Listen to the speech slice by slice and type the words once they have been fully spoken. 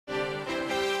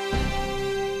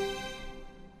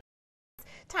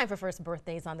Time for first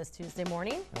birthdays on this Tuesday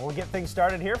morning. And we'll get things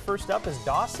started here. First up is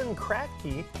Dawson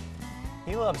Kratke.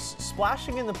 He loves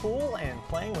splashing in the pool and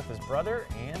playing with his brother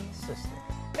and sister.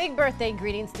 Big birthday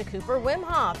greetings to Cooper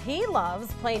Wimhoff. He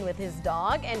loves playing with his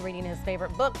dog and reading his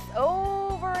favorite books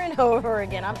over and over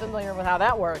again. I'm familiar with how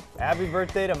that works. Happy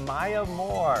birthday to Maya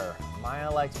Moore.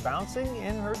 Maya likes bouncing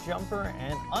in her jumper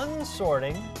and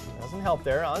unsorting, doesn't help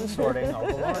there, unsorting all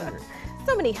the laundry.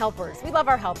 So many helpers. We love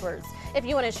our helpers. If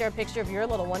you want to share a picture of your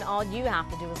little one, all you have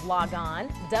to do is log on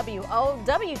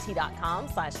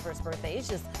WOWT.com/firstbirthdays.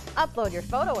 Just upload your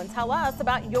photo and tell us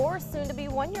about your soon-to-be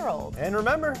 1-year-old. And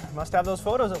remember, you must have those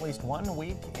photos at least 1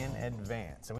 week in advance.